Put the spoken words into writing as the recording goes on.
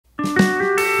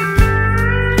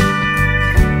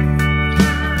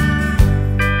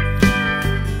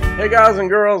guys and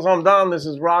girls, I'm Don. This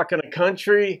is Rockin' a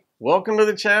Country. Welcome to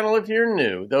the channel if you're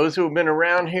new. Those who have been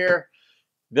around here,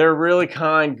 they're really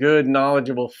kind, good,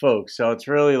 knowledgeable folks. So it's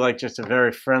really like just a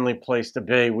very friendly place to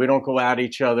be. We don't go at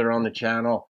each other on the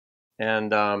channel.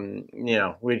 And, you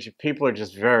know, people are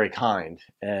just very kind.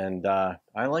 And I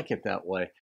like it that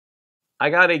way. I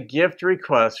got a gift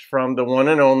request from the one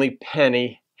and only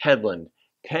Penny Hedlund.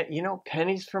 You know,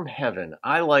 Penny's from heaven.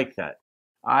 I like that.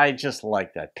 I just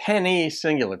like that. Penny,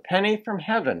 singular. Penny from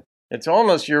heaven. It's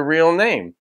almost your real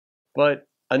name. But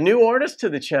a new artist to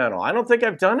the channel. I don't think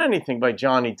I've done anything by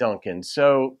Johnny Duncan.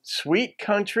 So, Sweet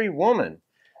Country Woman.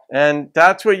 And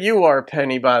that's what you are,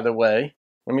 Penny, by the way.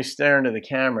 Let me stare into the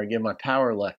camera and give my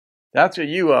power left. That's what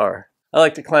you are. I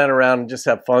like to clown around and just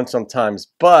have fun sometimes.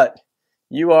 But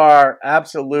you are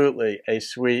absolutely a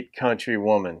sweet country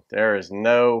woman. There is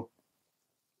no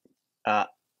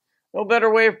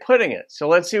better way of putting it. So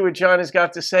let's see what Johnny's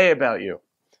got to say about you.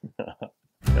 I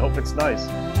hope it's nice.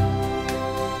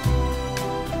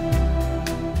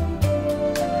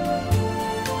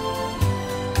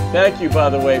 Thank you, by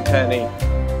the way, Penny.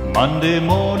 Monday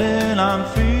morning I'm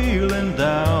feeling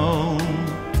down,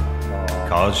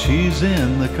 'cause she's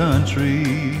in the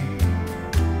country.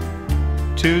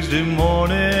 Tuesday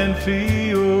morning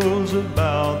feels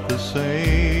about the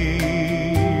same.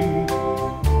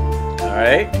 All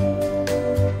right.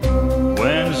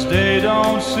 Wednesday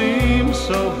don't seem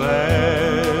so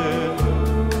bad.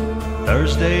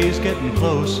 Thursday's getting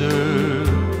closer.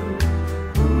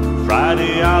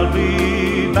 Friday I'll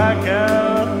be back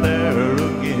out there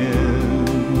again.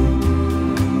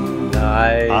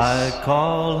 Nice. I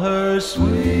call her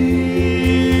sweet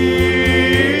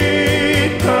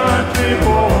country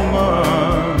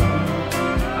woman.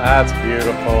 That's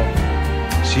beautiful.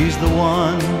 She's the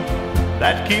one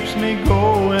that keeps me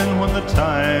going when the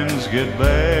times get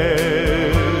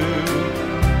bad.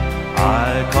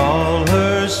 I call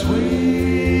her sweet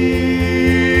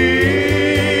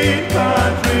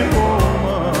country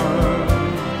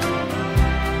woman,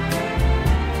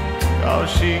 'cause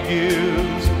she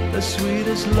gives the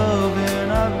sweetest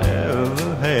loving I've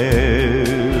ever had.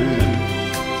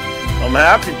 I'm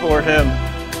happy for him.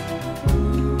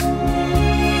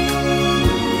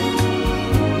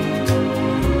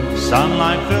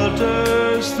 Sunlight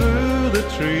filters through the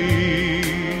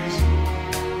trees.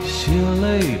 She'll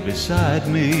lay beside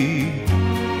me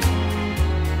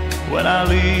when I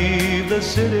leave the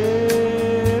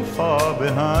city far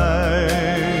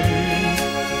behind.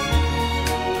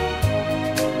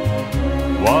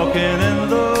 Walking in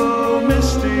the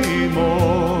misty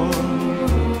morn,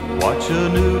 watch a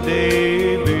new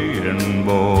day being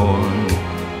born,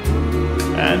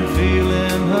 and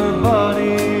feeling her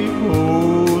body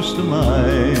close to mine.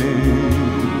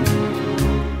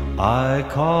 I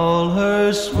call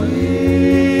her sweet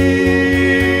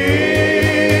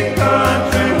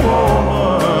country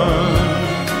woman.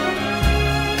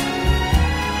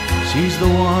 She's the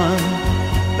one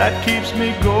that keeps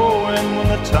me going when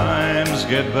the times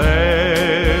get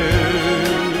bad.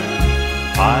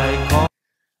 I call.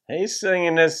 He's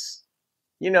singing this,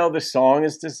 you know, the song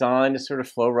is designed to sort of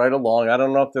flow right along. I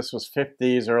don't know if this was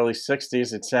 50s, early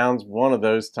 60s. It sounds one of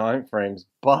those time frames,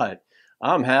 but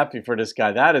I'm happy for this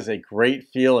guy. That is a great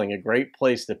feeling, a great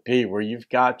place to be, where you've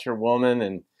got your woman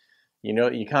and, you know,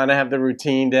 you kind of have the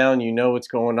routine down, you know what's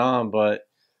going on, but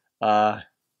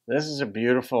this is a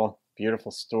beautiful, beautiful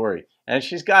story. And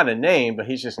she's got a name, but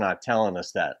he's just not telling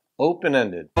us that.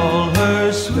 Open-ended. Call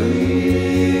her sweet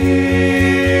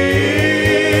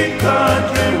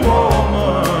country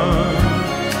woman,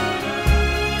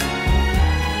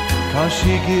 'cause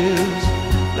she gives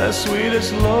the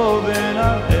sweetest loving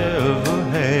I've ever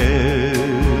had.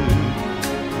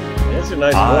 It's a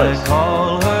nice I voice.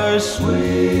 call her sweet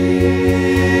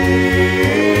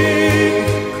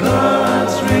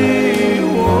country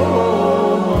woman.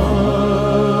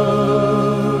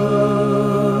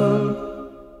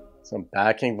 Some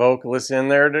backing vocalists in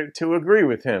there to agree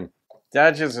with him.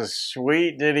 That's just a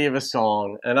sweet ditty of a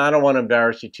song. And I don't want to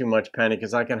embarrass you too much, Penny,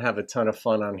 because I can have a ton of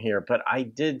fun on here. But I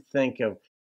did think of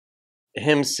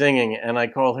him singing, and I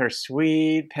call her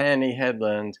Sweet Penny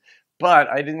Hedlund. But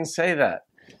I didn't say that.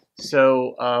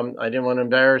 So I didn't want to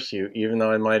embarrass you, even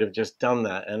though I might have just done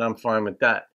that. And I'm fine with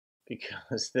that,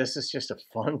 because this is just a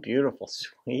fun, beautiful,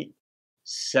 sweet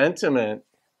sentiment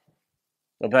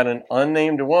about an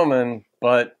unnamed woman,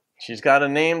 but she's got a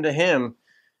name to him.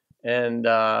 And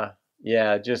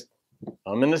yeah, just,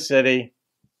 I'm in the city,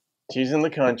 she's in the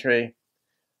country.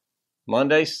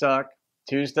 Mondays suck,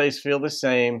 Tuesdays feel the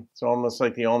same. It's almost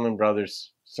like the Allman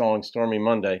Brothers song, Stormy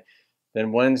Monday.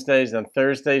 Then Wednesdays, then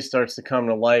Thursday starts to come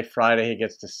to life. Friday, he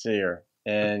gets to see her.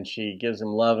 and she gives him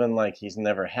loving like he's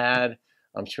never had.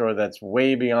 I'm sure that's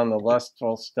way beyond the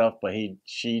lustful stuff, but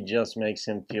she just makes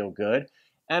him feel good.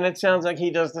 And it sounds like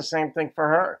he does the same thing for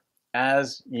her,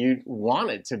 as you'd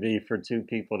want it to be for two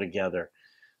people together.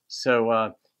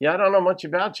 So, yeah, I don't know much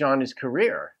about Johnny's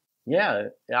career. Yeah,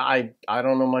 I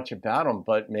don't know much about him,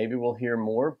 but maybe we'll hear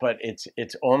more. But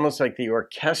it's almost like the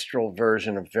orchestral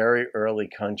version of very early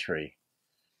country,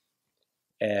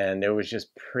 and it was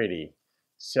just pretty.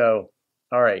 So,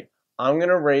 all right, I'm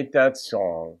gonna rate that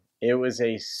song. It was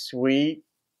a sweet,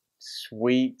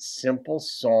 sweet, simple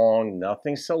song,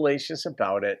 nothing salacious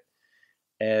about it,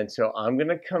 and so I'm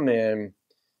gonna come in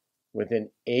with an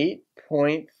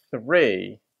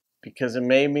 8.3 because it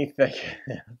made me think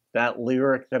that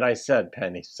lyric that I said,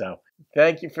 Penny. So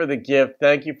thank you for the gift.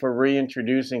 Thank you for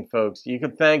reintroducing folks. You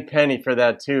can thank Penny for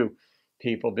that too,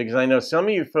 people, because I know some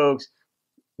of you folks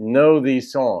know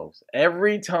these songs.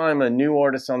 Every time a new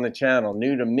artist on the channel,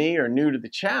 new to me or new to the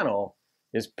channel,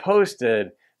 is posted,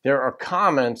 there are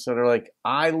comments that are like,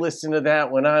 I listened to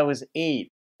that when I was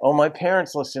 8. Oh, my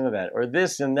parents listened to that, or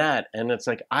this and that. And it's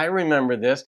like, I remember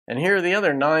this. And here are the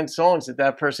other 9 songs that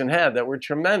that person had that were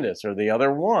tremendous, or the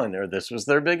other one, or this was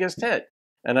their biggest hit.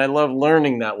 And I love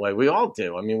learning that way. We all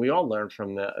do. I mean, we all learn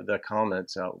from the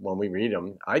comments when we read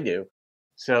them. I do.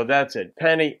 So that's it.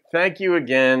 Penny, thank you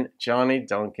again. Johnny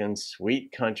Duncan,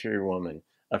 Sweet Country Woman.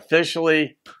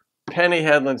 Officially, Penny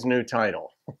Hedlund's new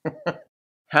title.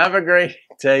 Have a great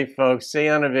day, folks. See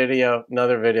you on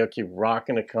another video. Keep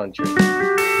rocking the country.